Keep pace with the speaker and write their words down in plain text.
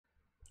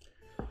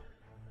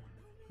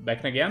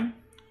back again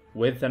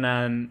with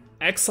an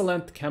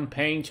excellent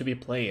campaign to be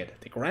played.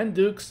 The Grand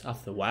Dukes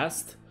of the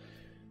West.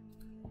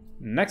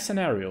 Next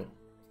scenario,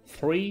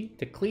 3.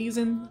 The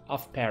Cleansing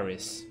of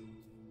Paris.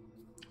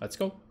 Let's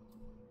go.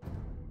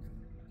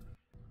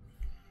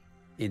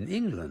 In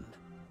England,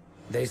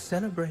 they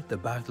celebrate the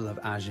Battle of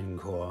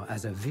Agincourt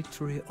as a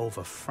victory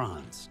over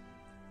France.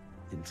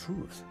 In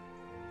truth,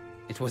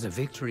 it was a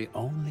victory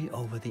only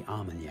over the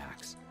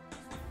Armagnacs.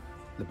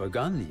 The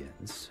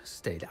Burgundians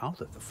stayed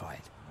out of the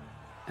fight,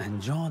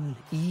 and John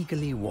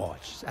eagerly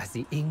watched as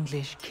the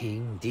English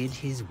king did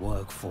his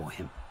work for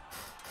him,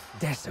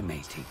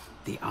 decimating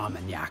the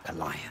Armagnac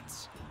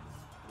alliance.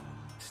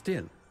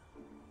 Still,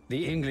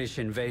 the English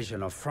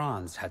invasion of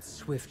France had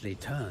swiftly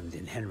turned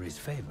in Henry's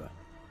favor.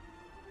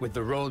 With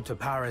the road to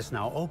Paris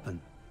now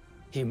open,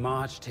 he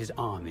marched his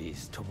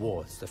armies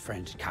towards the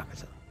French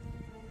capital.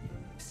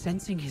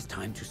 Sensing his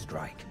time to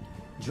strike,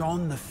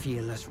 John the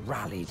Fearless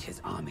rallied his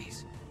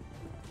armies.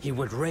 He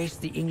would race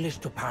the English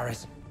to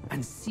Paris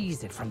and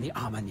seize it from the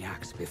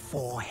Armagnacs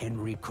before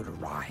Henry could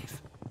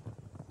arrive.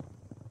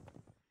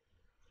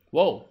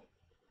 Whoa.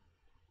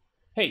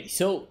 Hey,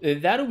 so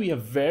that'll be a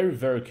very,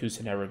 very cool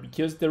scenario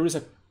because there is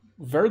a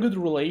very good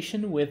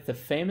relation with the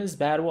famous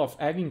Battle of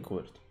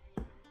Agincourt.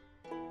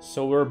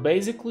 So we're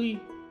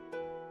basically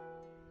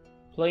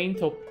playing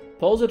the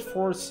opposite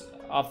force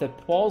of the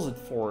opposite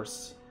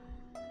force.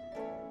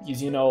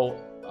 Because, you know,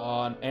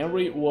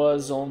 Henry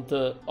was on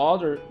the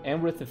other,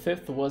 Henry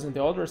V was on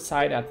the other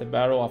side at the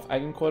Battle of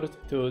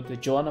Agincourt to the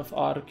Joan of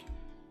Arc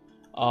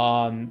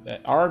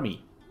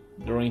army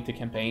during the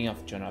campaign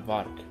of Joan of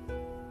Arc.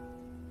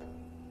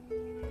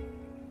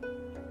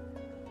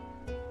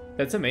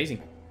 That's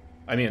amazing.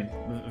 I mean,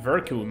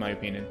 very cool in my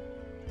opinion.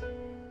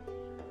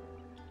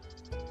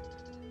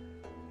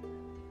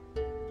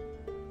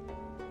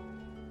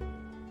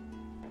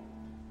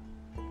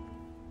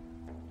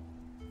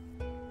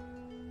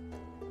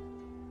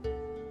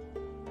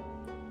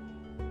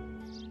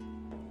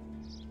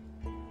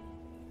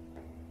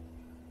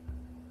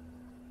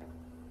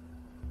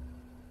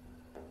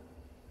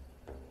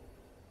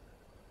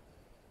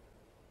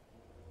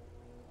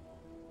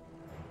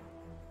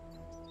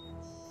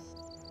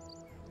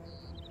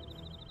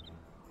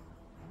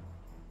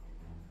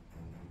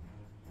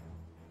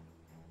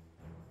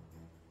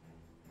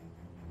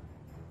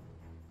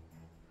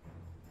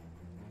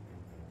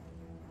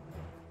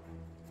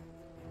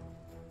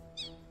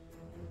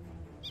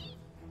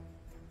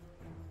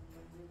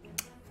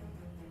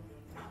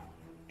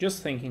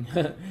 Just thinking,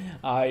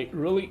 I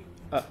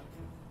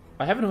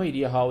have no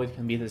idea how it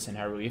can be the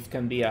scenario. If it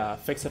can be a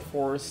fixed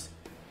force,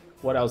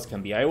 what else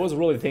can be? I was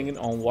really thinking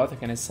on what I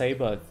can say,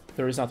 but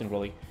there is nothing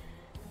really.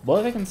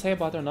 What I can say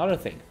about another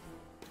thing,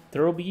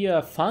 there will be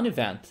a fun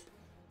event,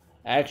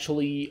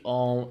 actually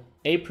on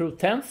April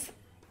 10th,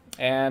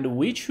 and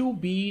which will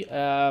be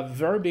a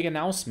very big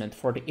announcement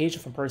for the Age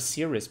of Empires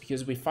series,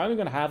 because we're finally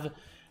gonna have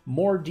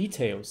more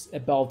details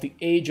about the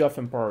Age of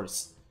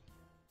Empires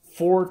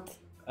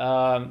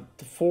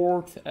the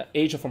fourth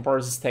Age of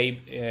Empires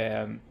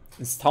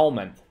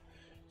installment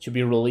to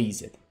be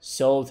released.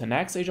 So the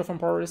next Age of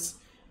Empires,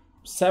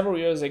 several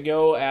years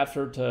ago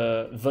after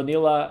the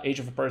vanilla Age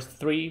of Empires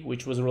 3,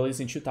 which was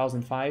released in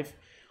 2005,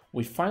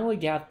 we finally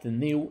got the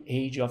new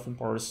Age of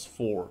Empires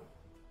 4.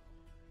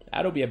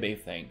 That'll be a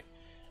big thing.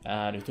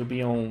 And it will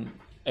be on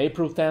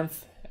April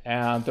 10th,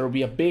 and there will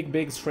be a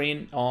big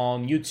stream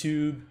on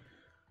YouTube.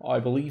 I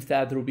believe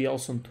that there will be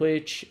also on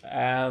Twitch,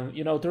 and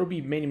you know, there will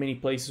be many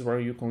places where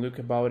you can look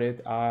about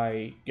it.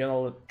 I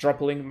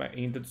drop a link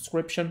in the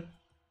description,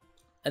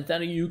 and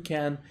then you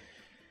can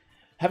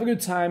have a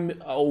good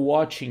time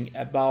watching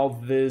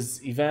about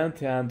this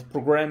event and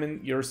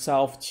programming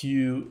yourself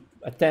to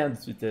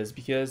attend to this,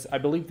 because I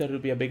believe that will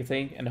be a big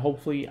thing, and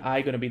hopefully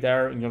I'm gonna be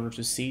there in order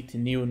to see the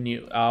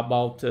new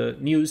about the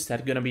news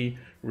that's gonna be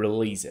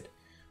released.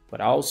 But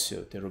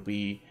also there will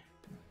be,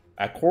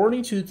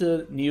 according to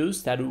the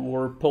news that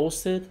were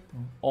posted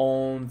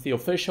on the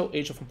official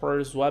Age of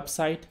Empires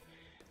website,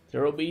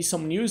 there will be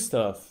some new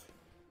stuff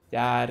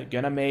that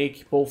gonna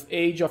make both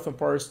Age of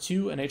Empires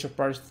 2 and Age of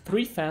Empires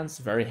 3 fans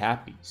very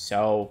happy.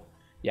 So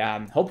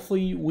yeah,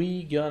 hopefully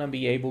we gonna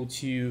be able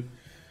to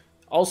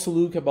also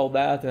look about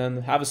that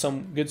and have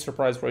some good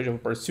surprise for Age of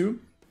Empires 2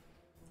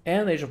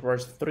 and Age of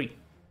Empires 3.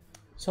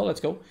 So let's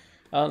go.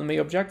 Main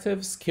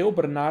objectives: kill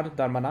Bernard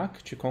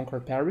d'Armagnac to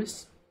conquer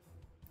Paris.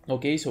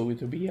 Okay, so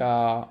it will be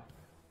a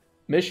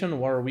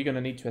mission where we're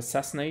gonna need to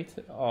assassinate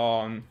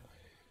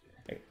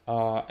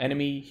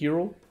enemy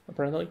hero,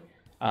 apparently.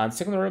 And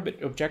secondary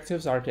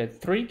objectives are that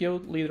 3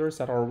 guild leaders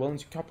that are willing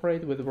to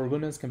cooperate with the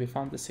Burgundians can be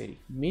found in the city.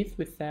 Meet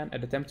with them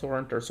and attempt to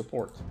earn their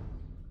support.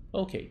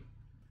 Okay.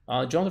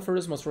 John the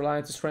First must rely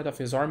on the strength of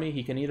his army.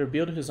 He can neither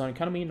build his own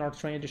economy nor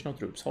train additional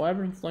troops.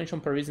 However,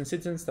 influential Parisian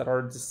citizens that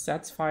are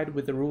dissatisfied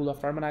with the rule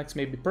of Armagnacs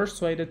may be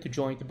persuaded to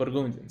join the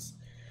Burgundians.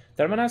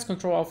 The Armagnacs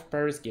control all of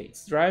Paris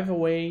gates. Drive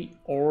away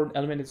or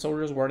eliminate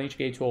soldiers warn each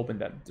gate to open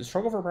them. The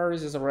struggle for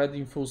Paris is already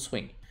in full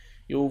swing.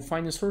 You'll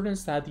find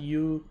insurgents that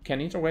you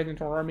can integrate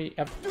into our army.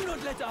 Do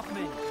not let up,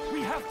 men! We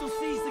have to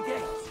seize the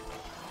gates!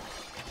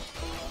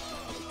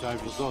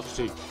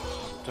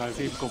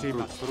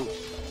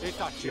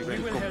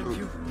 We will help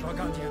you,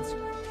 Burgundians.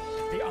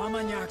 The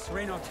Armagnac's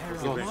reign of terror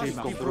must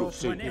be brought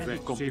to an end.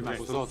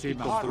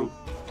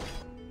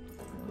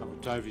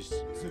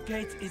 The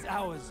gate is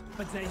ours,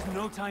 but there is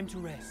no time to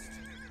rest.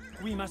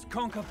 We must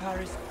conquer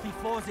Paris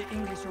before the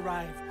English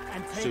arrive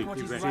and take what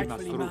is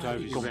rightfully mine.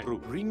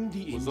 Bring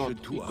the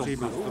injured to us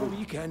so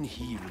we can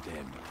heal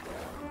them.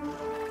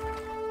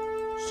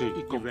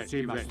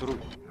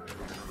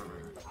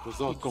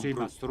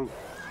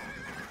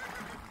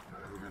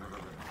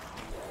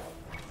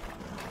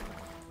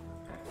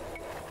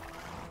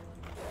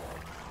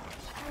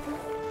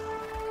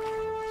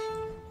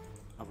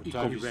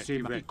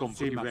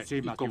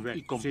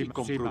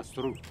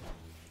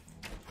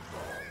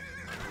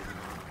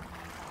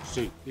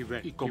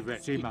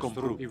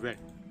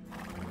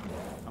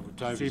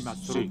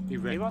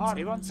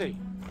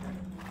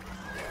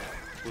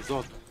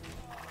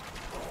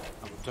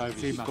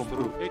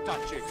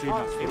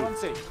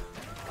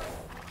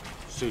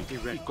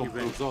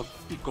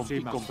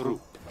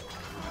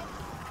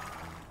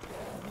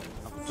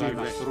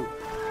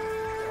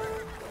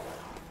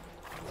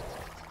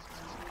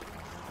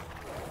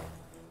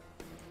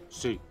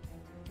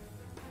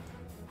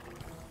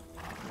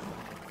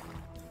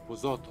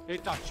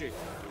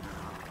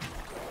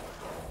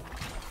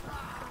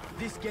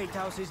 This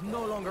gatehouse is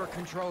no longer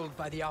controlled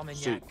by the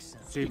Armagnacs.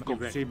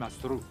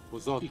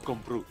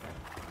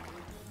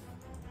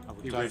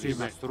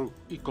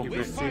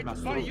 We'll fight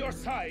by your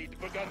side,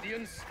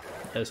 Burgundians.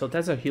 So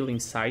that's a healing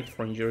site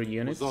for injured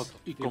units.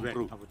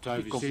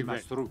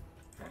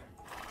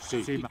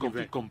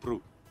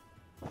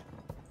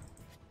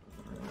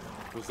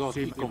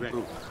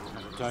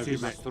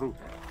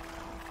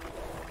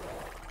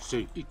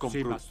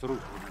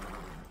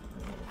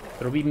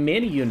 There'll be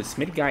many units,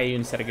 many guy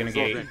units that are gonna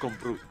get into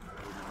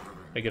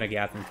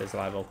this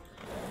level.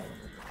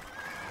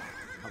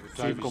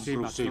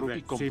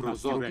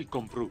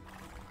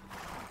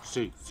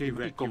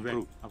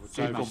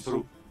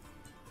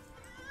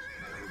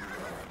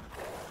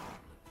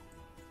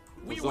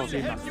 We will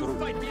help you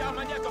fight the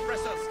Armagnac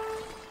oppressors.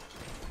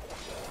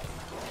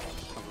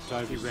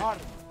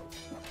 Right.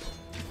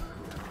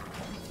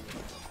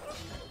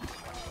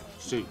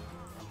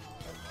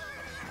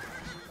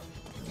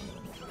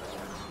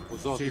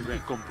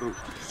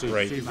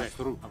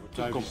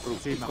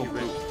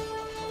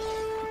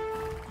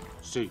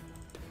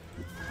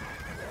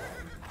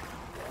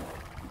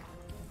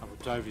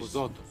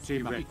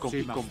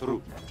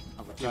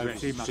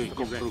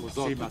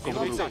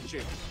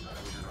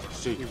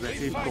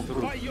 We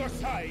fight by your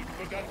side,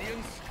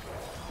 Burgundians.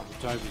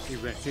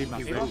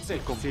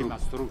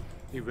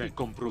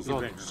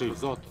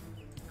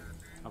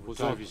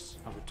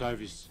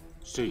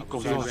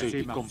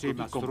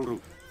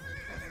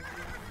 We will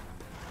help you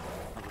fight the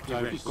Armagnac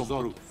oppressors.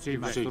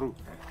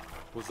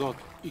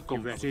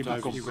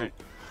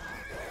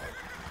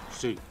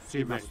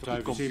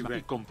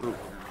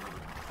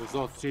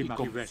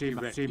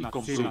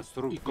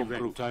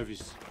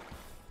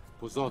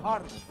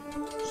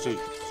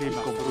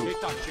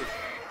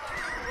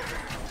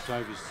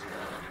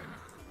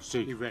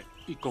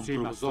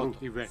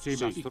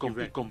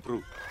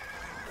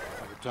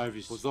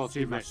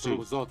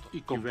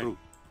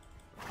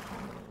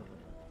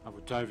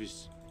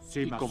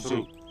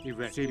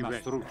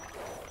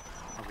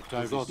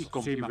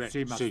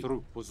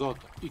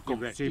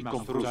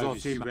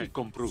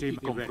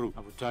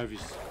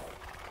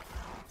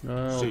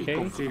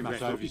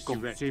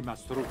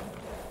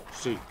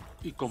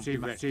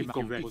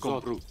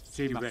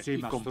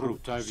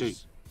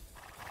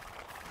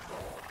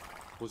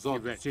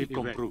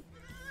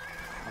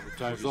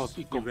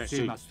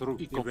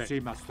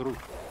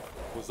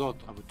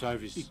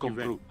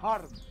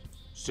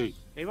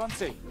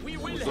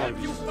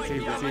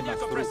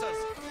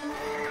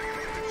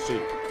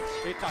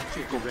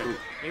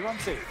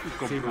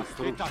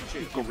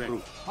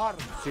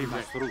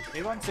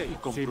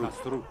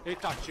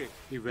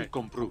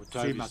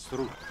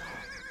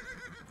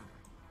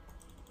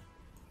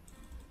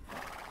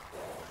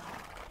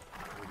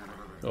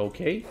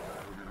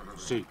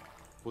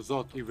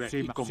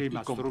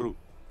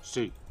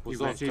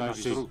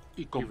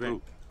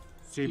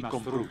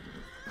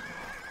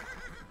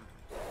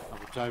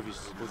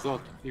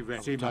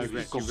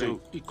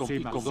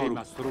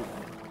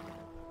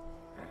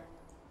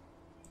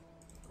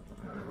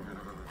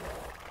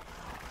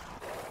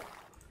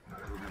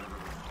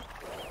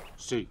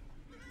 Okay.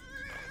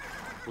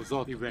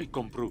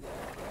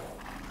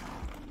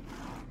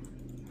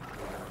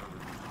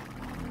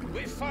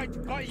 We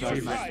fight by your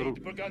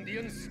side,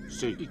 Burgundians.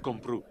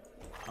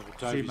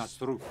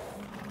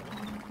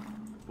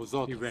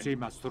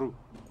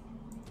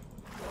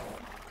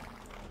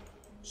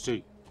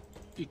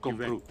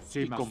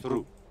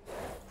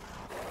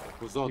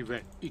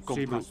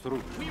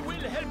 We will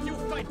help you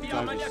fight the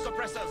Armagnac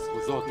oppressors.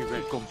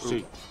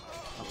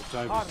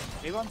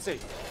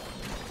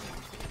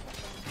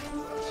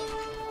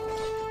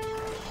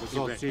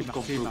 Usoto, sì,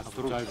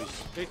 mastru.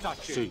 E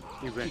tacci. Sì,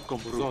 i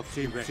compro.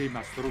 Sì,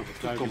 mastru.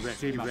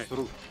 Sì,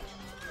 mastru.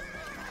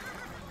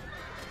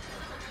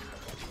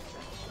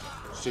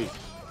 Sì.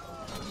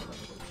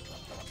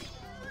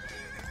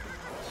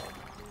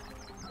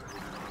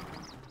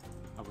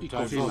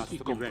 I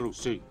compro,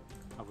 sì.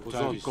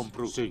 Usoto,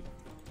 compro, sì.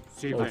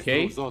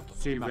 Okay. Usoto,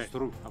 sì,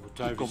 mastru.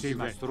 Sì,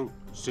 mastru.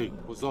 Sì,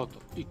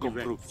 usoto, i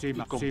compro. Sì,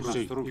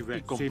 mastru.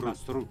 Sì,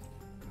 mastru.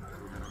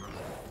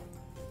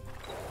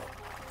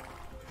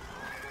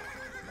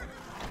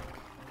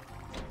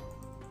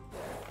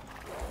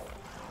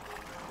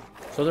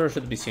 So there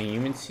should be some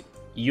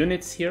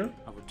units here.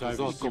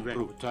 Usoto,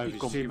 compro.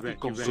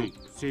 Sì,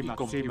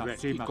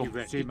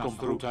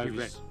 compro.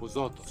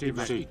 Usoto,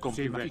 sì,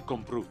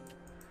 compro.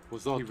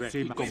 Usoto,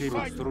 sì, We fight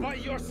mastru. by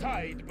your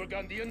side,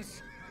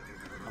 Burgundians.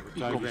 I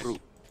compro.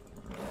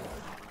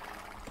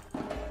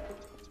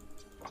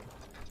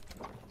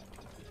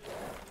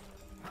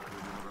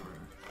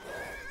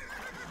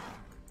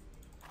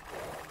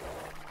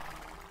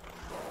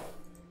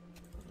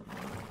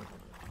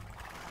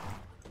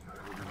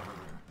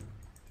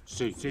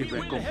 Sì, We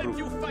will help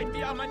you fight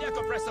the Armagnac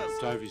oppressors.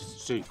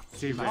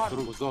 Sì,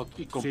 mastru. Usoto,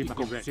 i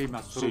compro. Sì,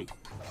 mastru.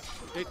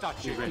 E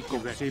tacci,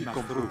 sì,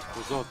 mastru.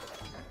 Usoto.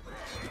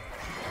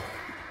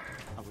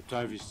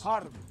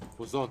 Harm.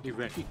 Usoto,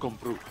 i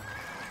compro.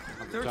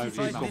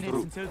 35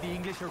 minutes until the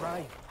English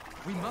arrive.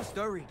 We must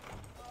hurry.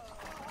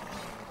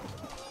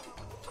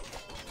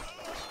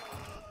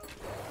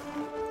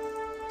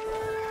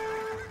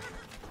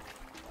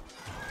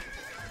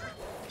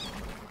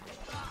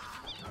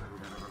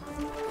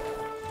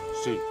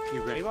 Sì,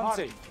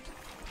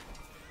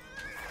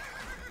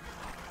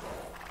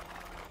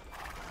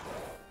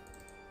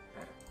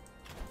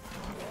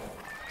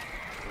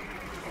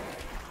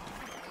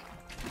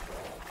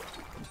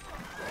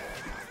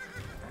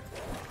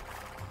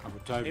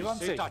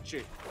 avanti. E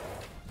tacci.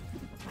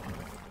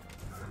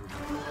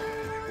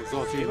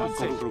 Usoto, i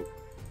compro.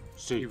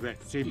 Sì,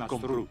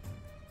 mastru.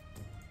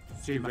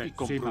 Sì,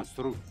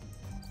 mastru.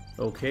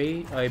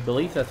 Okay, I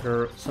believe that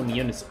there are some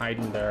units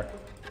hiding there.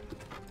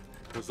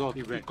 Usoto,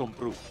 i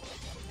compro.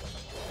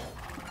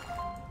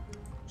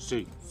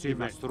 Sì,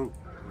 mastru.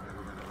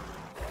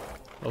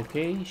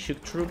 Okay,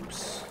 Shook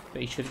troops.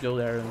 They should go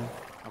there and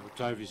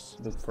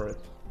look for it.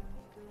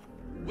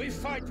 We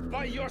fight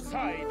by your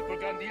side,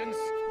 Burgundians.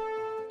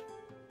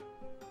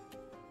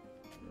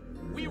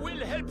 We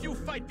will help you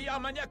fight the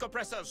Armagnac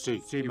oppressors.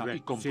 Sì,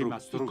 i compro. Sì,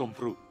 mastru.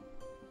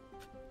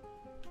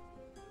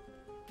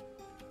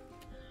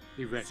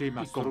 Sì,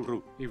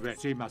 mastru.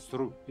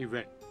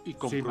 I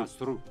compro.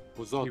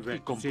 Usoto,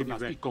 i compro. Sì,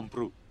 mastru. I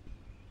compro.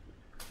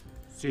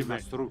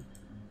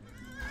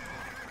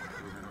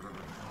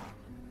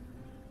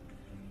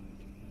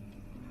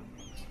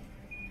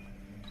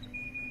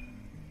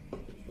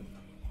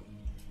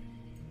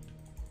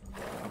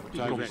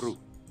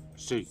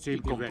 Sì,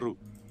 compro.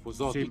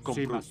 Usoto,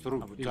 sì,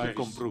 mastru. I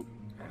compro.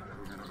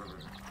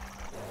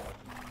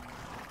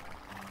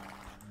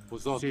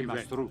 Usoto, sì,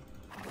 mastru.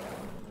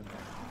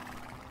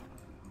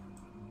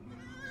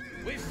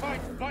 We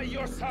fight by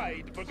your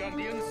side,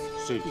 Burgundians.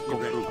 Sì, i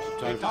compro.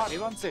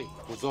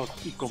 Usoto,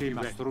 sì,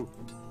 mastru.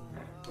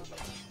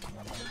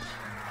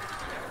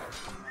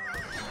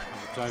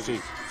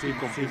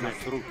 Sì,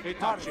 mastru. E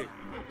tacci.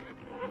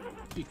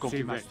 I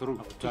compro. Mastru.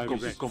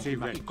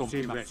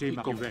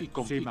 I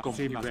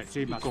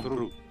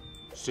compro.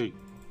 Sì,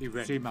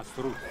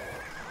 mastru.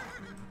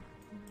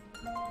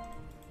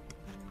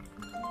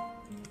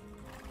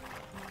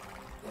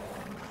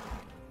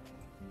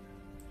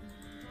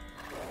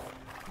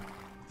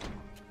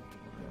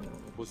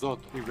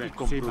 Usoto,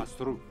 sì,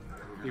 mastru.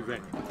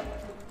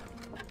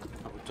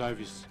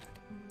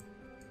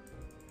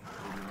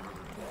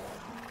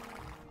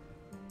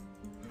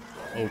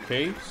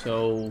 Okay,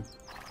 so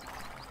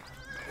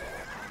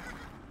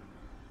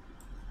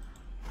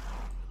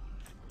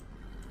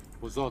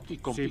Usoto, i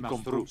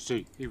compro.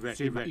 Sì,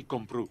 i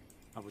compro.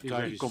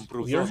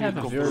 we are having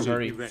a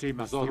very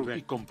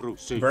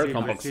very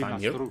complex time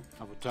here.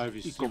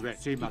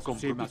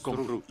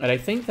 And I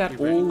think that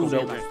all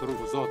the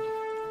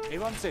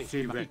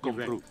I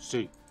compro.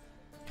 Sì.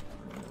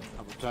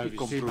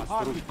 I compro.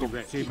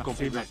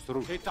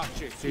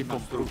 Sì,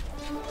 mastru.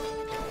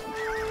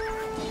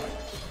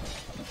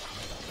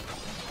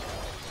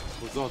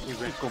 Usoto,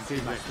 i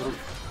compro. Mastru.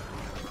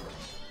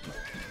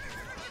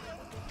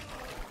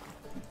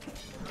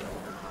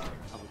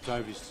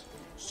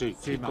 Sì,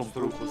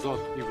 compro.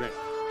 Usoto,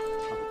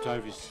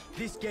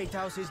 This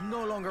gatehouse is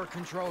no longer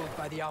controlled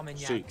by the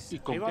Armagnacs. Sì,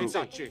 i compro.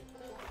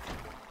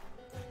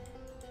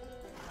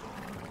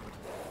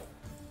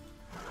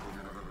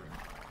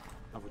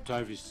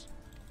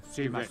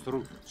 Sì,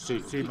 mastru.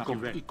 Sì,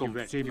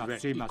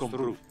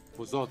 compro.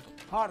 Usoto.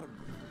 Harm.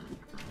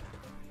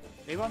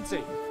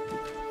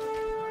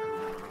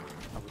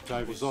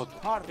 Usoto.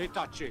 Harm. E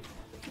tacci.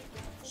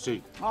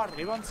 Sì.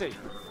 Harm.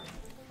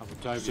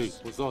 Sì,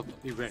 usoto.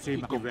 Sì,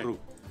 compro.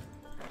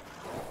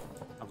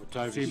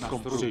 Sì,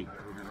 compro.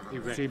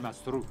 Sì,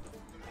 mastru.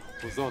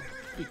 Usoto.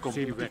 I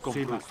compro.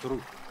 Sì,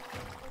 mastru.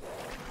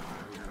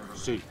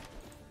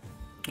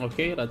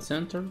 Okay, let's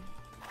enter.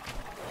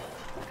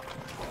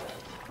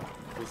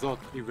 Pozot,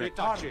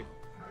 Retace.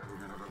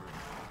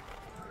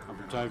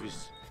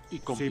 Abujavis.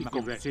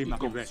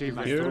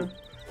 Here.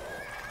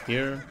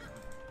 Here.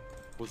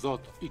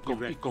 Pozot,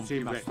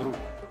 Mastru.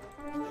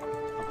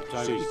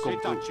 Abujavis.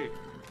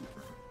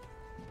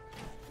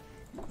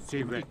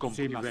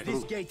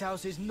 This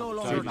gatehouse is no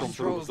longer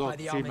controlled by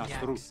the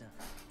Armagnacs.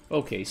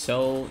 Okay,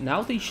 so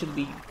now they should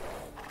be...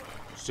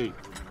 Sí.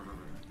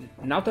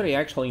 Now that I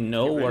actually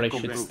know where I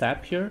should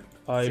step here,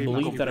 I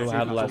believe that I will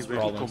have less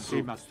problems.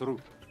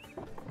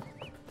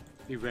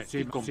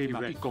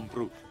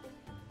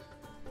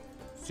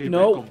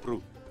 No!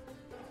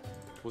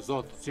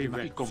 Pozot,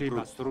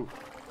 Mastru.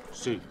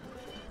 Sí.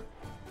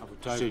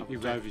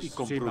 Abujavis.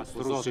 Pozot,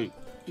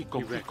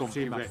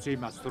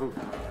 Mastru.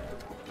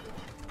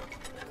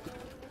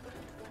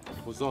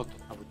 Pozot,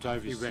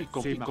 Abujavis.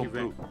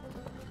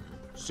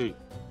 Sí.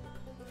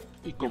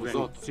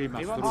 Pozot,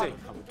 Mastru.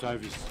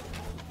 Abujavis.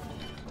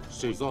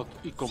 Sí. Pozot,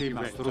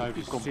 Mastru.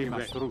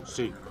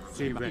 Sí.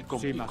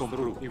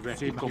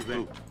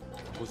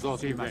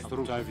 Pozot,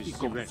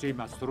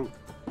 Mastru.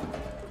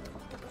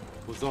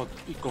 Pozot,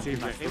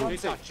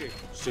 Retace.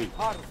 Sí.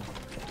 Harm.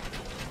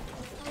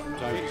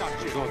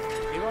 Pozot,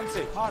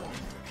 Evance. Harm.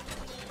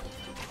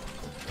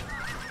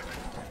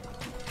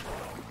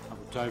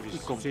 Abujavis.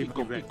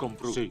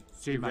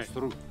 Sí.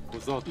 Mastru.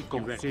 Pozot,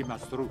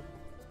 Mastru.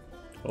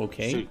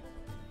 Okay. Sí.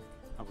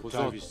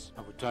 Abujavis.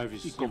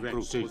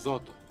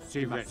 Pozot,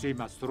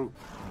 Mastru.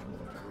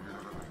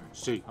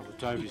 Sí.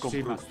 Abujavis.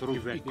 Mastru.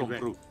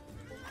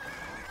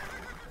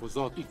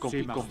 Pozot,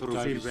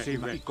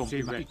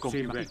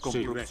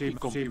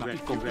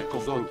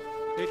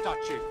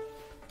 Retace.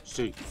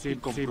 Sí.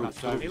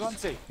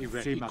 Evance.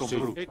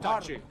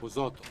 Retace.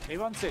 Pozot,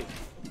 Evance.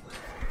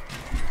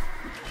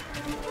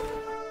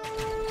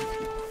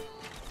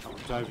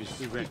 Abujavis.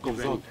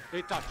 Pozot,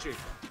 Retace.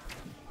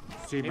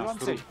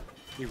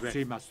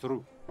 Mastru.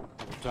 Mastru.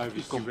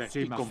 Abujavis.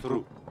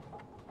 Mastru.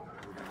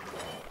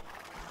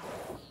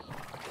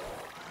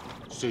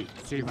 Sí.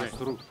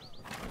 Mastru.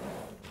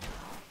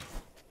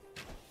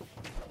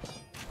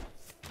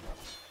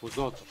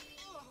 Pozot,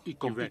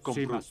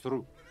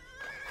 Mastru.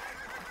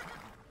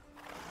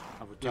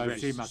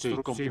 Abujavis.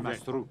 Mastru.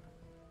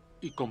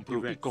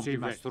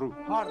 Mastru.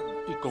 Harm.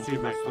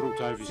 Mastru. Mastru.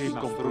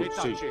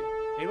 Retace.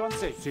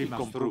 Evance.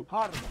 Mastru.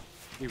 Harm.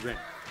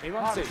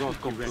 Evance.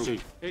 Sí.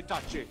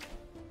 Retace.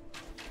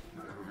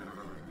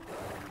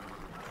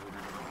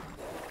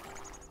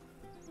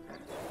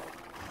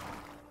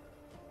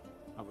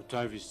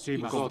 Abujavis.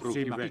 Mastru.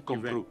 Sí.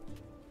 Compru.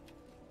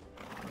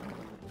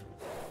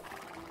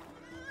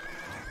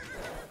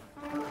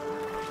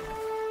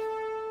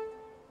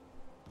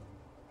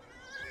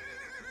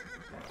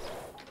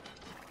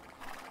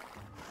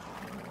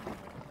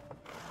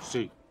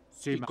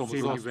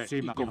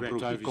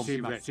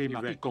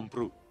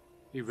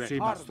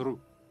 Mastru.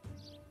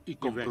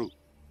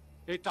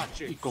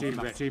 Retace.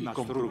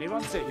 Mastru.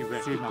 Evance.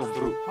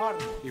 Compru. Harm.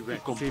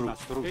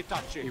 Mastru.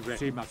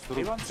 Retace. Mastru.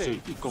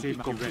 Evance.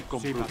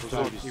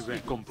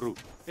 Compru.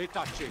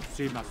 Retace.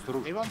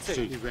 Mastru. Evance.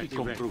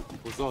 Compru.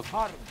 Pozot,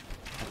 Harm.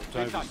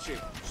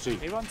 Retace. Sí.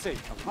 Evance.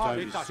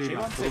 Retace.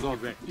 Evance.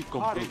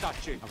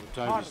 Retace.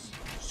 Harm.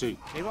 Sí.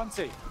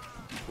 Evance.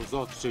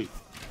 Pozot, sí.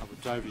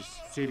 Abujavis.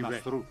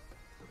 Mastru.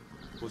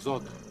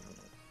 Pozot.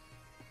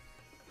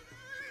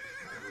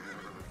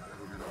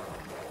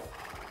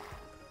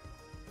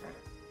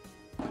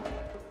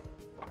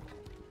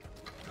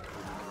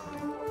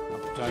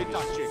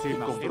 Retace.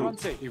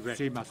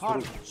 Evance.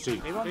 Harm.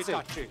 Sí.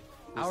 Evance.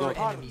 Our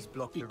enemies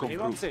block the river,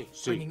 Evance.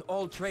 bringing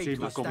all trade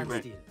to a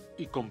standstill.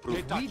 Compru.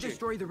 If we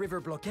destroy the river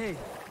blockade,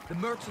 the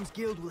Merchants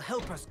Guild will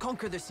help us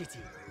conquer the city.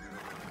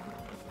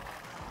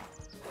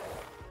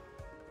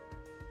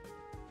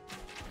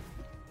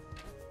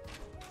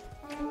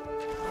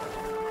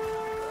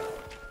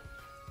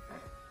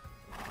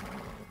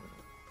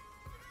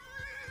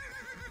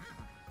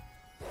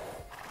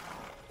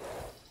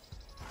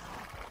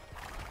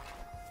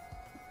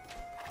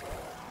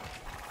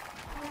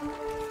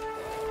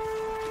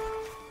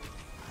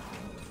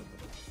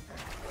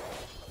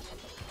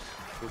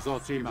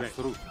 Pozot,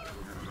 Mastru.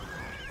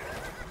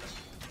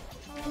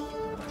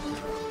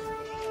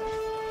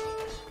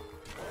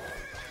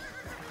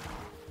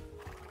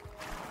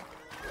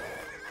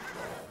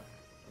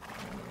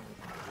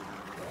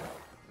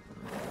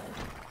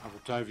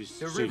 Abujavis.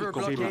 The river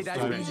blockade has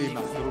been easy.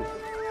 Mastru.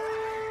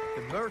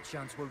 The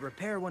merchants will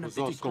repair one of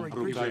the Pozot, destroyed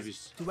Compru.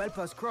 bridges to help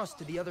us cross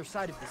to the other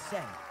side of the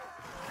Seine.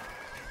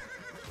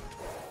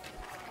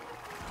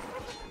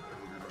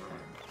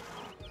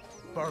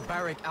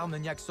 Barbaric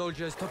Armagnac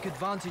soldiers took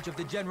advantage of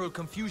the general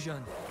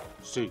confusion.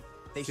 Sí.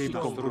 They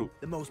stole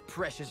the most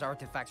precious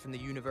artifacts from the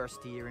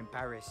university here in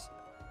Paris.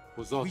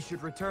 Pozot. We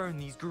should return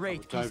these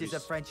great Abujavis. pieces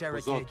of French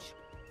Pozot. heritage.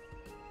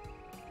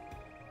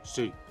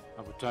 Sí.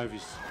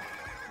 Abujavis.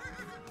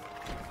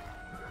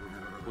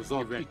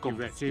 Pozot,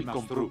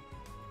 Mastru.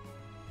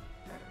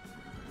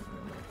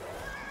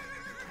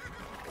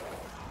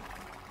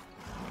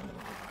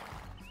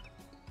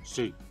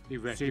 Sì,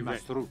 i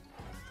mastru.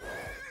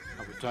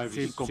 Avutavis,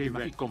 i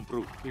compru. I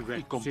compru.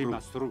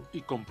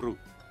 I compru.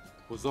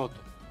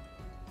 Usoto.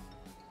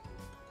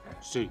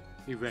 Sì,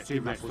 i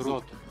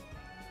mastru.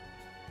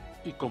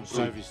 I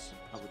compru.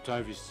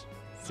 Avutavis.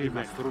 Sì,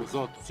 mastru.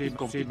 Usoto. I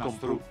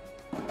compru.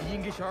 The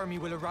English army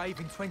will arrive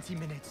in 20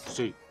 minutes.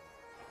 Sì.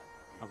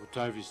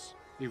 Avutavis.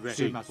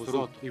 Sì,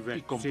 mastru.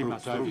 I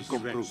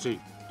compru. Sì,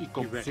 i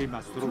compru. Sì,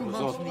 mastru. Two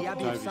monks from the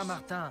Abbey of Avutavis.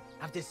 Saint-Martin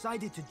have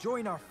decided to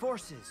join our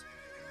forces.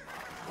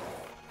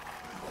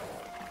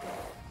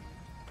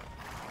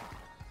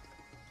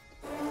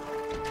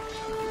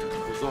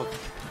 Usoto.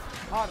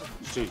 Arm.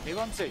 Sì.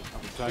 Evanse.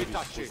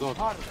 Avutavis.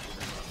 Usoto. Arm.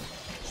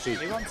 Sì.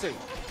 Evanse.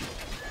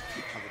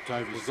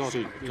 Avutavis.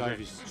 Sì.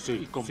 Avutavis.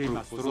 Sì. I compru.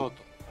 Usoto.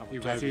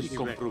 Avutavis. I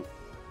compru.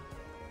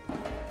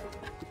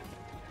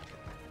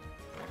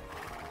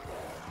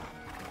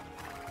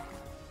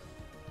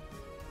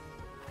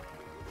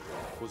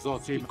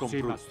 Usoto. I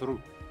compru.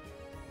 Mastru.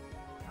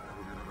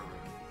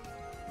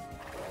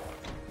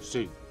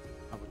 Sì.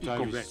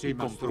 Avutavis. I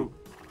compru.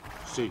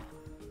 Sì.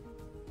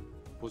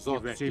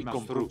 Usoto. I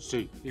compru.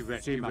 Sì.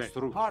 I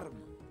mastru. Arm.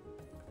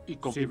 I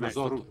compru.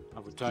 Usoto.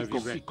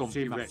 Avutavis. I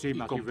compru.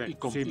 I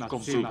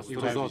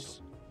compru.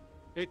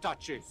 E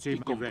tacce. Sì,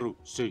 compru.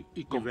 Sì.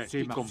 I compru.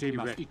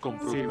 I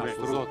compru.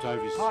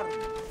 Avutavis. Arm.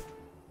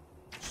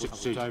 Sì.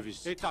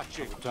 Avutavis. E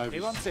tacce. Avutavis.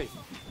 Evanse.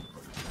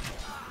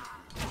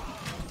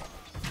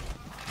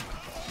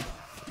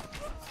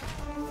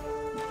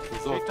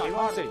 Usoto.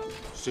 Evanse.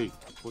 Sì.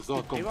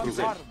 Usoto. Compru.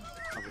 Evanse. Arm.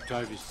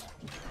 Avutavis.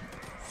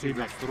 Sì,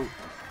 mastru.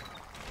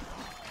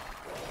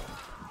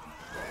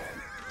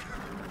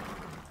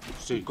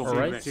 Sì,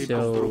 Alright, sì,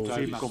 so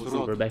sì,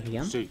 compru. we're back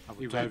again. Sì,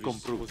 Avutavis.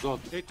 Compru.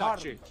 Usoto. E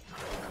tacce.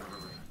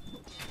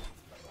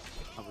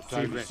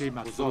 Avutavis. Sì,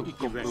 mastru. I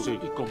compru. Sì,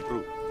 i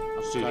compru.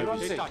 Sì,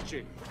 E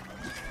tacce.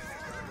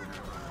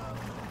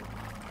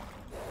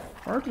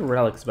 Where are the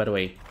relics, by the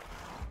way?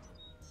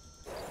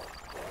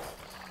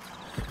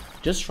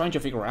 Just trying to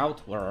figure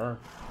out where are.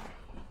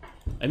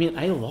 I mean,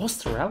 I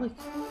lost a relic?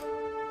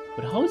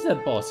 But how is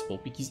that possible?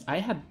 Because I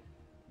had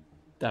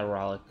that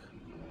relic.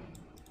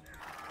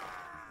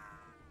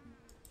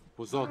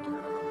 Usoto.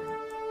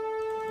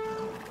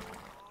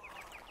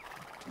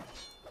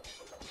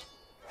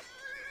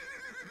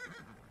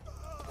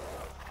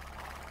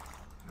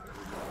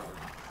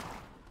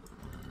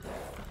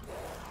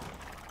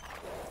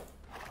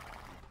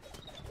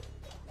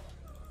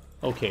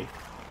 Okay.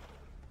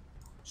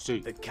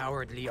 Sì. The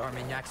cowardly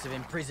Armagnacs have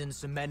imprisoned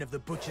some men of the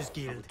Butchers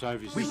Guild.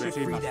 Avutavis. We should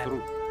Sì, free mastru.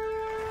 them.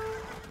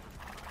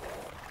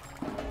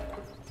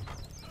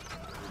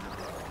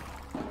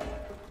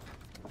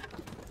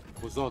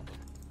 Usoto.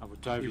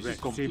 Avutavis.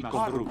 Sì,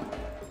 compru.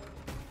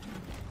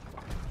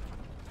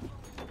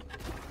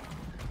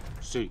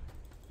 Sì.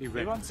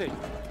 Evanse.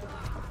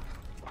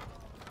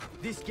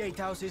 This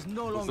gatehouse is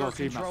no longer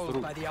Usosi controlled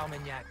Mastru. by the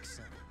Armagnacs.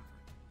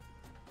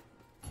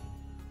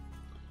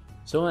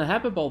 So I'm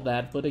happy about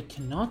that, but I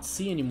cannot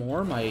see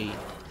anymore my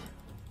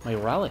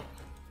relic.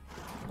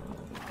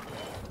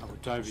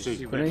 Avutavis.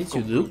 Sì, But I need to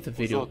look the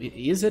video.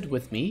 Is it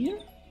with me here?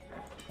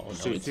 Oh no,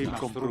 Sì, it's sì, not.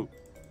 compru.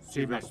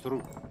 Sì,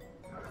 mastru.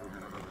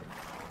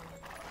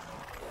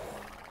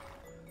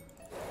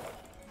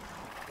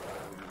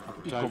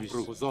 Avutavis.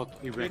 Usoto.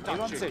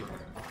 Evanse.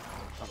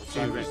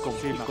 Avutavis.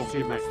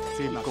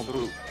 Sì,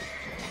 compru.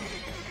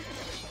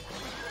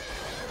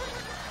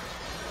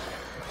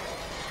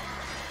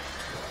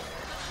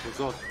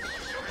 Usoto.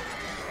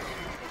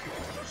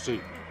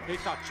 Sì. E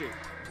tacce.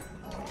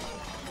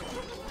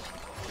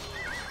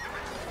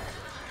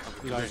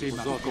 Avutavis.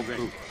 Usoto.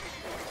 Compru.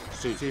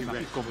 Sì,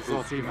 sì,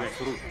 compru. Sì,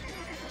 mastru.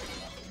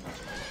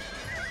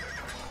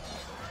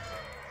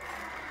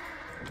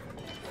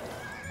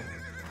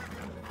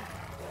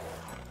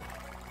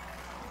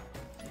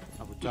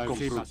 Avutavis.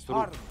 Sì, mastru.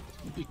 Arm.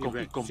 I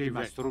compru.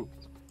 Mastru.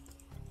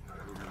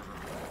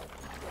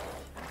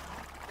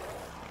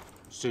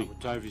 Sì,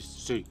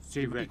 Avutavis. Sì,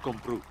 sì,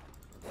 compru.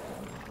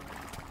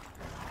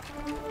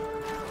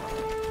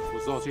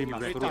 Usoto. Sì,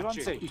 mastru.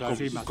 Evanse.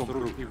 Avutavis.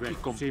 Compru.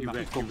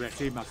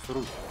 Sì,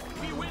 mastru.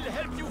 We will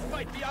help you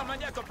fight the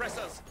Armagnac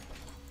oppressors.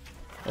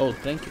 Oh,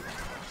 thank you.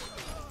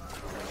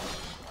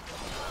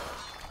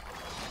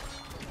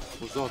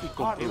 Usoto.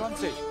 Compru.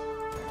 Evanse.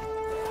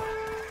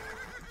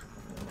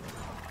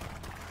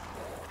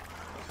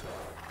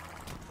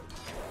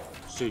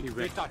 Sì,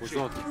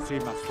 Usoto. Sì,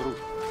 mastru.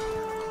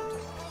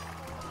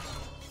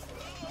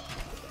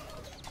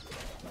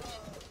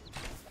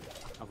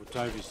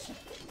 Avutavis.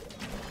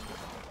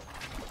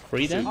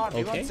 Free them? Arm.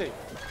 Okay. Evanse.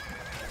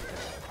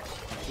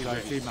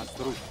 Avutavis. Sì,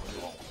 mastru.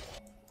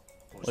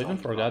 I even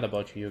forgot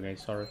about you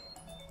guys, sorry.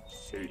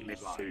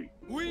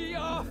 We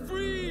are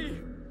free!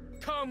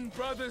 Come,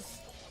 brothers,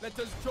 let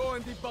us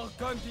join the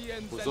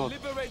Burgundians and Usoto.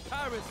 liberate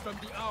Paris from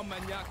the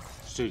Armagnacs.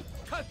 Sì.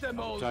 Cut them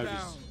all Avutavis.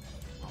 down.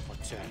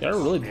 They're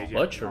really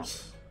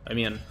butchers. I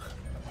mean,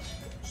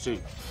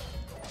 Sì.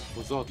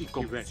 Usoto.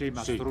 Sì,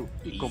 mastru.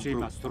 Sì,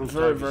 mastru.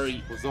 very,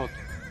 very. Usoto.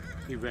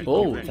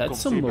 Oh,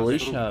 that's a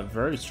militia.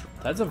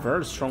 That's a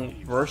very strong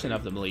version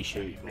of the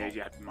militia.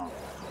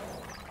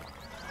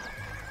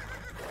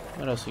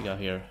 What else we got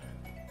here?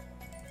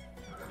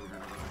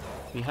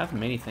 We have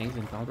many things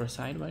in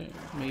countryside,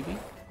 maybe?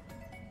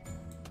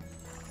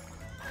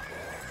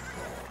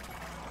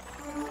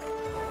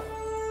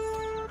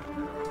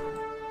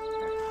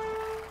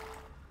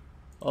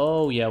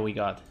 Oh yeah, we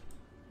got.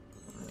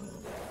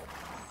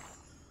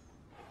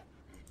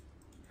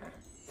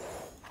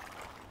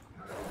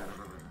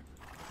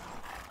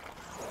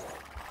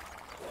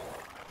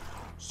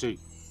 Sí.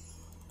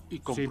 We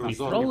probably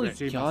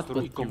got, but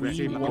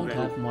we won't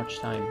have much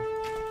time.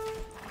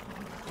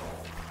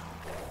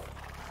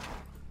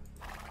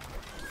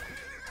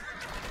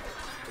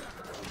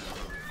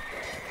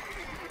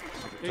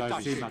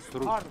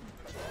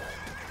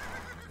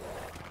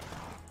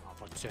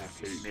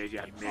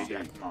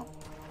 Immédiatement.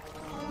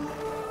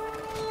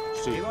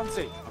 Sí.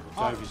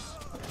 Service.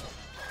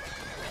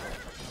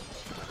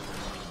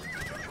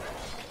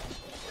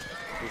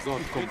 Os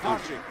autres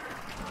compris.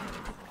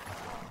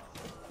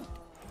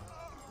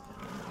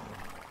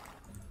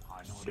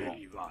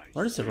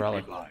 Where is the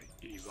relic?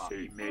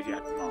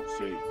 Immédiatement,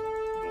 sí.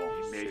 Bon,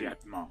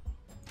 immédiatement.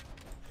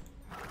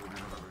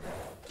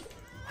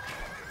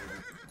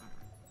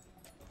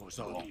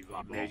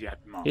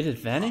 Did it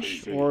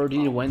vanish, or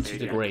did it went to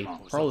the grave?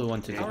 Probably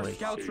went to the Our grave.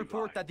 scouts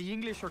report that the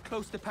English are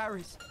close to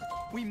Paris.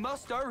 We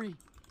must hurry.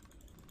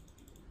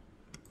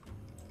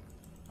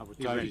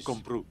 Il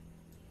comprou.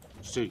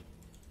 Sí.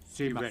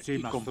 Sí,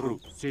 il comprou.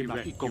 Sí,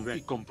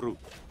 il comprou.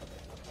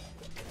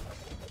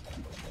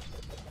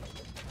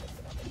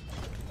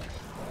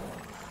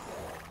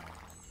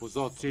 Os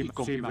autres,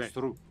 sí,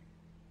 mastrou.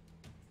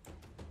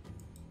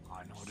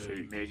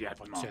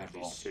 Immédiatement.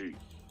 Sí.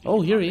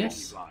 Oh, here he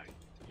is.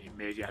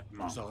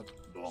 Immédiatement.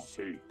 Bon,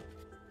 sí.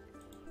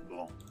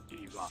 Bon,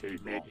 il va.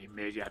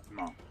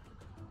 Immédiatement.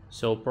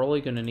 So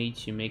probably gonna need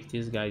to make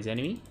these guys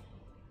enemy.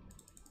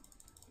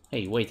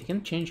 Hey, wait, I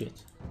can change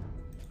it.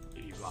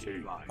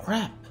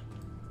 Crap!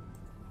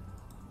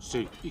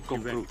 Sí, il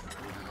comprou.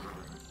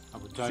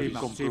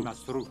 Sí,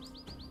 mastrou.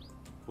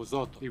 Os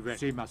autres,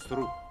 sí,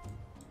 mastrou.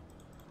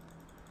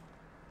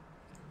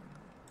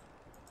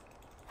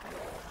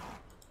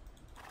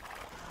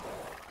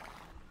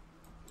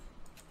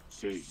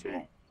 Sí,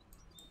 bon.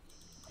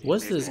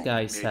 What's this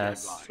guy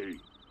says?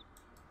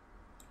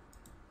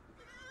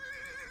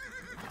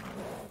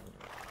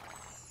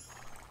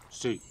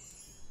 Sí.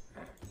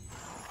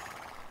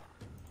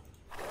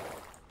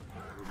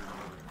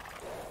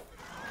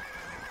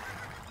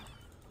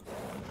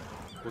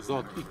 Os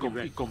autres,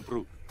 il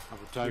comprou.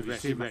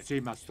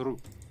 Sí, mastrou.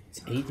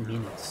 It's 8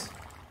 minutes.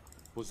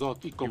 Os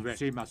autres,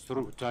 sí,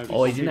 mastrou.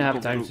 Oh, I didn't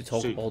have time to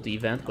talk about the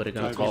event, but I'm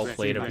gonna talk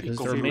later because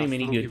there are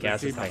many good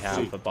guesses I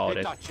have about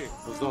it.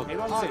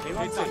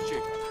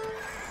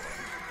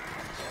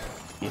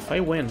 If I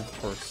win,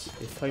 of course.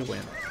 If I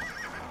win.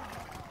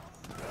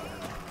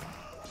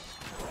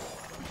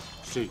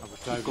 Sí,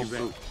 il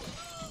comprou.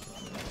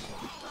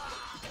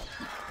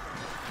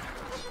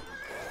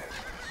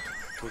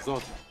 Os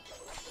autres.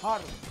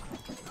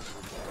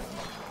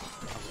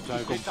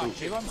 Il comprou.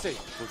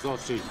 Os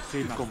autres, sí,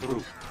 il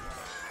comprou.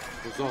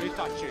 Os autres.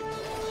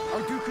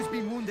 Our Duke has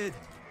been wounded.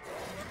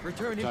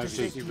 Return him to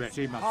safety.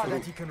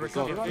 That he can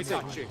recover.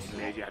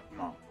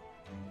 Immédiatement.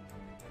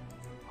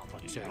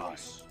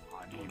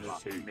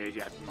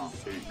 Immédiatement.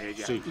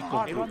 Sí, il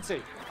comprou.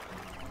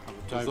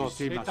 Os autres,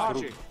 sí,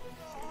 mastrou.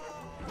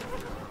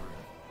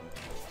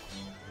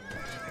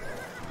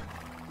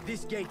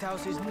 This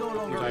gatehouse is no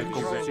longer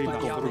controlled by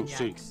the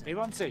Armagnacs.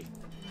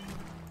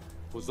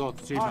 Os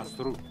autres, sí,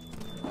 mastrou.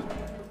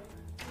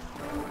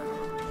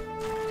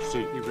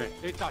 Sí,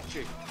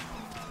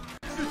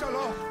 Zut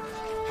alors!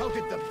 How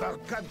did the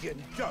Burgundian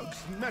dogs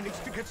manage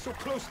to get so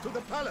close to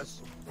the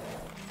palace?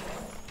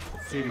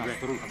 sí,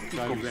 mastrou.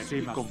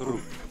 Sí, mastrou.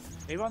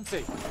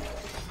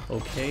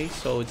 Okay,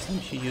 so it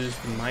seems to use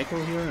the micro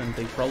here, and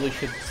they probably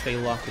should stay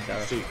locked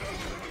there. Sí.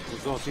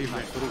 Os autres, sí,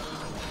 mastrou.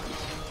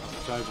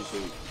 Service.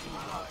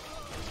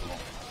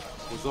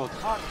 Os autres.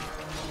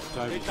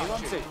 Service.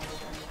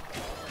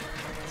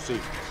 Sí.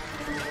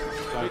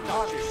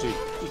 Sí,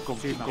 il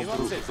comprou.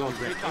 Os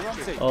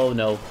autres. Oh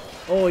no.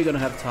 Oh, you're gonna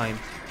have time.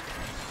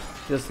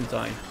 Just in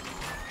time.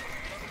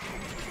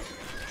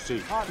 Sí,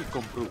 il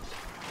comprou.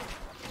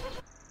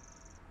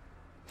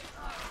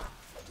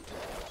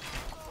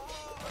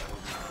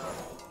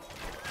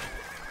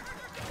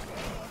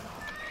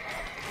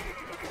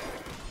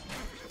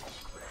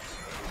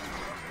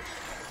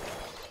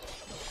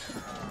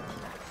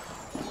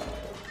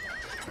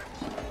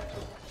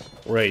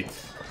 Great.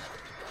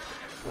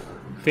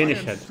 Finish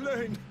I am it.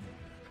 slain.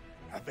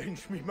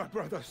 Avenge me, my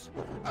brothers.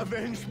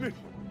 Avenge me.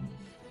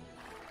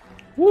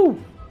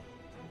 Woo!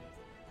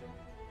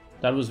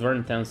 That was very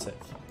intensive.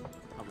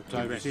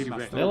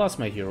 I lost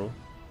my hero.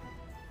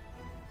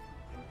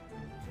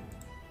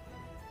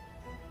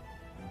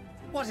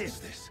 What is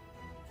this?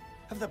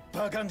 Have the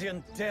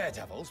Burgundian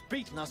daredevils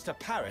beaten us to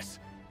Paris?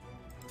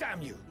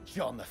 Damn you,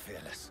 John the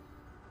Fearless.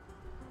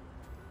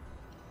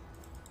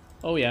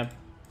 Oh yeah.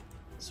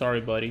 Sorry,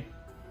 buddy.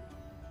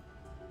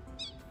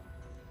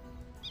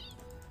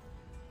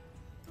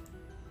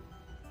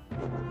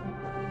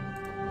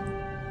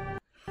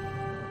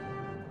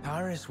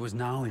 Paris was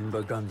now in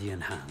Burgundian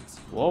hands.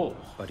 Whoa.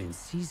 But in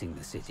seizing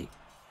the city,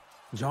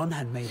 John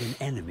had made an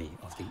enemy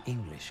of the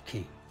English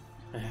king.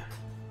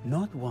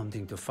 Not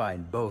wanting to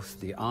fight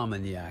both the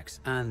Armagnacs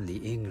and the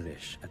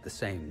English at the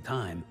same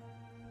time,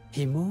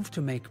 he moved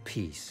to make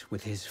peace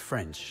with his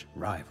French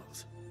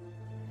rivals.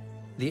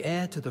 The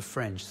heir to the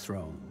French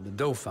throne, the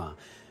Dauphin,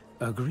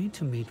 agreed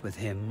to meet with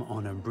him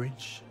on a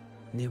bridge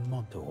near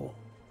Montereau.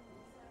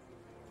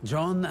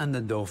 John and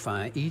the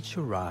Dauphin each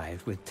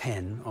arrived with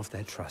 10 of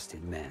their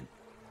trusted men,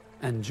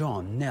 and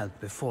John knelt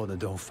before the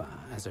Dauphin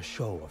as a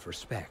show of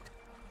respect.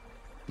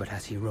 But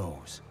as he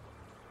rose,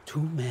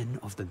 2 men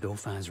of the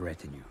Dauphin's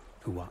retinue,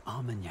 who were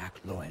Armagnac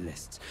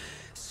loyalists,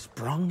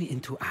 sprung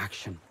into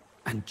action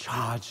and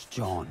charged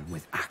John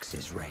with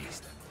axes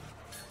raised.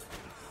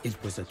 It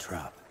was a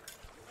trap.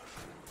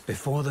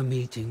 Before the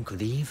meeting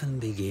could even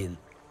begin,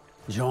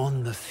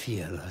 John the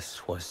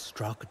Fearless was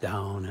struck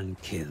down and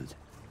killed,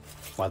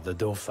 while the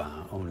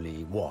Dauphin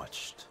only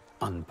watched,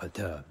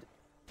 unperturbed.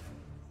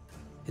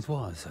 It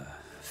was a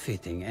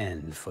fitting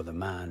end for the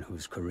man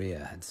whose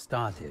career had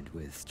started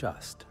with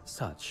just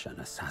such an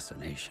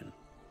assassination.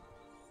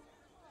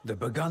 The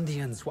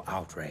Burgundians were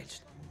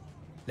outraged.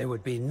 There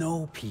would be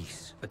no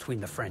peace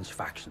between the French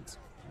factions,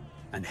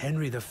 and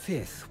Henry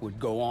V would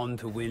go on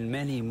to win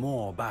many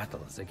more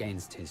battles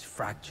against his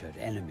fractured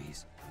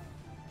enemies.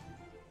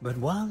 But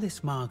while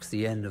this marks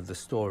the end of the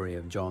story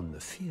of John the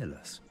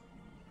Fearless,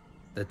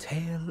 the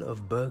tale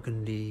of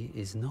Burgundy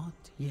is not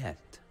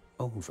yet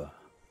over.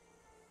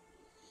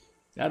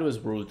 That was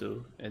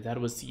brutal, and that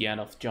was the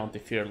end of John the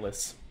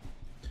Fearless.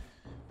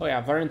 Oh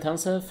yeah, very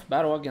intensive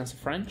battle against the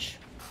French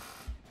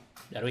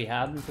that we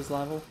had in this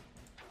level.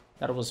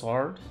 That was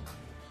hard,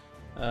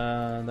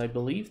 and I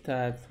believe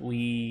that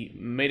we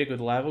made a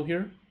good level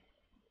here.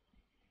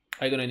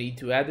 I'm gonna need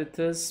to edit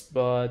this,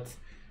 but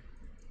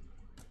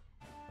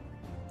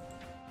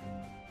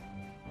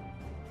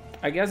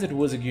I guess it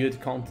was a good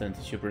content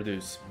to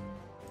produce.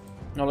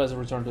 Now let's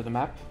return to the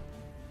map.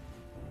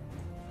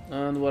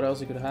 And what else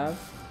we could have?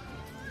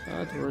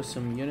 There were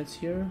some units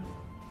here.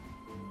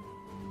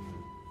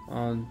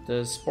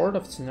 This part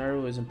of the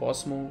scenario is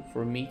impossible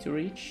for me to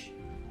reach.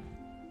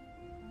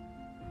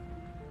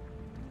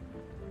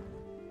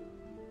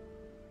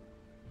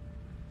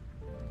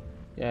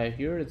 Yeah,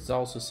 here it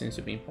also seems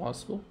to be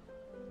impossible.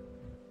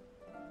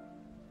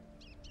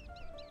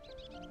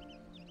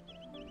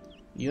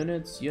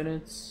 Units.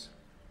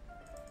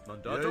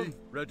 Mandatum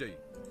ready.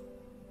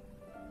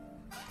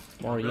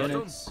 More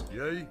units.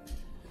 Yay.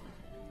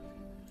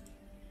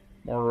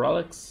 More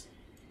relics,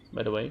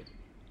 by the way.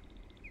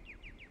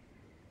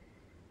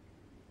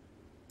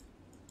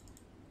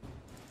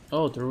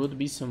 Oh, there would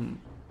be some...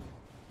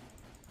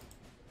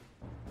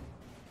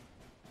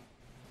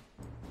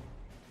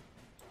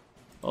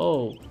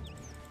 Oh,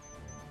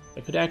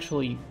 I could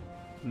actually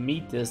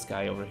meet this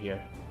guy over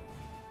here.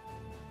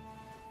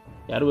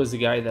 That was the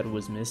guy that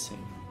was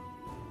missing.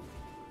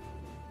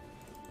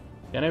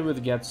 Then I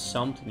would get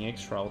something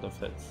extra out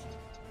of it.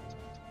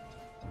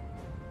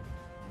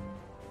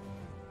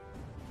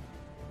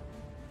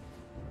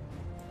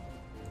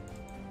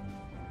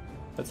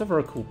 That's a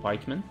very cool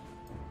pikeman.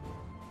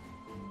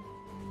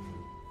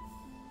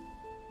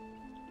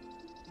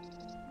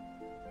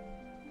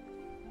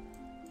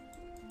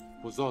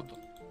 Pozoto.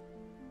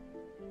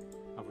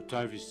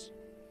 Avutavis.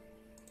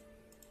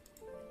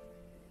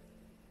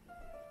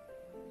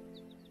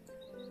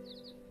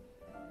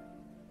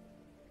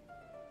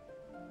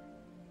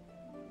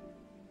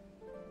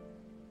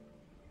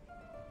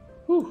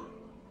 Whew.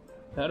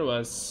 That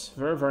was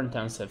very, very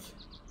intensive.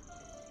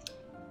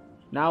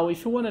 Now,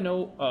 if you want to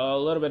know a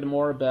little bit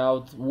more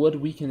about what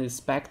we can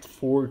expect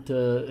for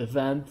the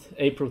event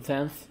April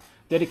 10th,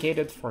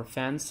 dedicated for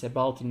fans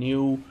about the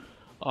new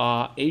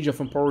Age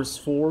of Empires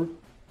 4,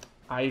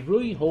 I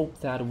really hope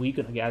that we're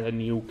gonna get a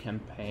new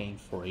campaign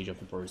for Age of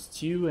Empires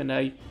 2, and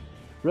I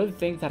really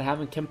think that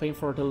having a campaign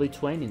for the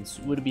Lithuanians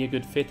would be a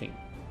good fitting.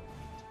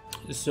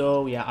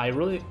 So yeah, I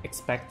really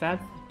expect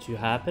that to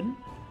happen.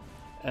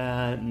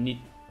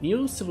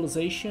 New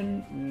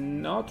civilization,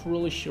 not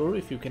really sure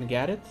if you can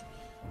get it.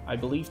 I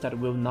believe that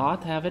we'll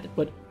not have it,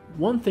 but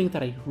one thing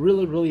that I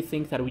really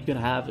think that we're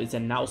gonna have is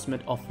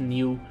announcement of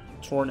new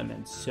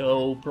tournaments.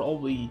 So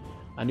probably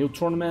a new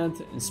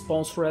tournament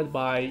sponsored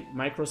by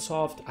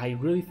Microsoft. I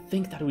really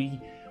think that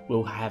we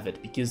will have it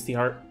because they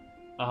are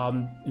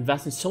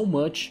investing so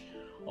much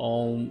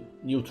on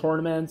new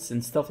tournaments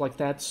and stuff like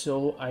that.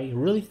 So I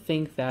really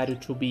think that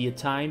it will be a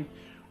time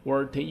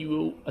where they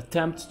will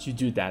attempt to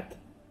do that.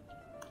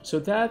 So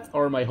that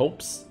are my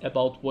hopes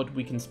about what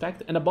we can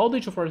expect. And about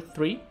Age of Empires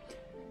 3,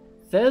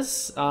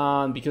 this,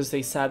 because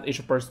they said Age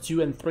of Empires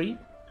 2 and 3,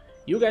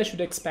 you guys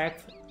should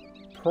expect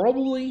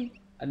probably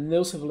a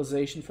new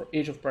civilization for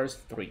Age of Empires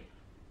 3.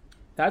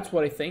 That's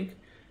what I think.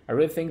 I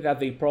really think that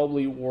they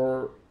probably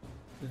were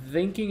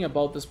thinking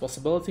about this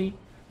possibility,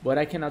 but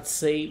I cannot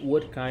say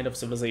what kind of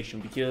civilization,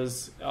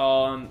 because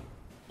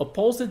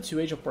opposed to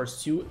Age of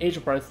Empires 2, Age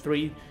of Empires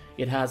 3,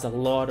 it has a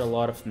lot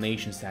of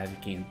nations that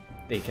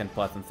they can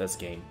put in this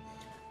game.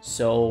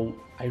 So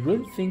I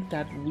really think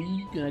that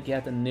we're gonna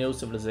get a new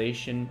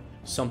civilization,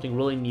 something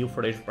really new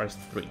for Age of Empires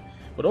 3.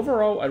 But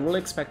overall, I really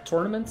expect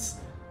tournaments,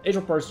 Age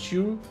of Empires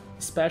 2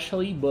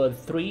 especially, but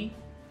 3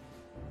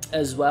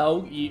 as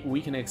well,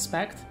 we can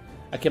expect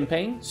a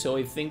campaign. So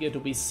I think it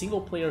will be single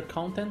player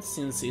content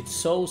since it's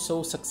so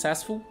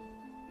successful,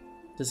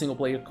 the single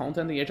player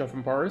content in Age of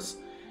Empires.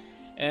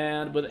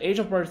 And with Age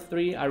of Empires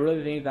 3, I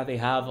really think that they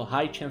have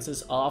high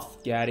chances of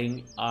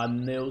getting a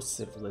new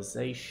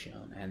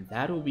civilization, and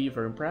that will be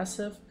very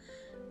impressive.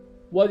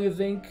 What do you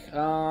think?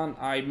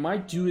 I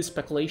might do a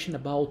speculation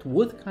about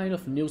what kind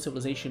of new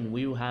civilization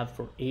we will have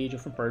for Age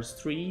of Empires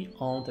 3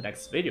 on the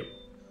next video.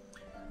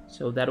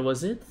 So that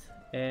was it,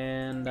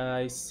 and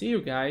I see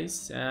you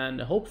guys, and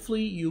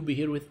hopefully you'll be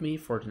here with me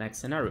for the next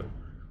scenario,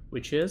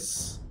 which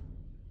is...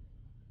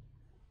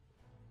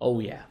 oh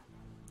yeah,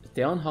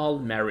 the Town Hall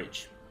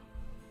Marriage.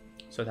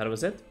 So that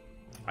was it.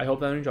 I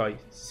hope that you enjoyed.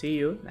 See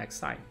you next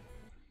time.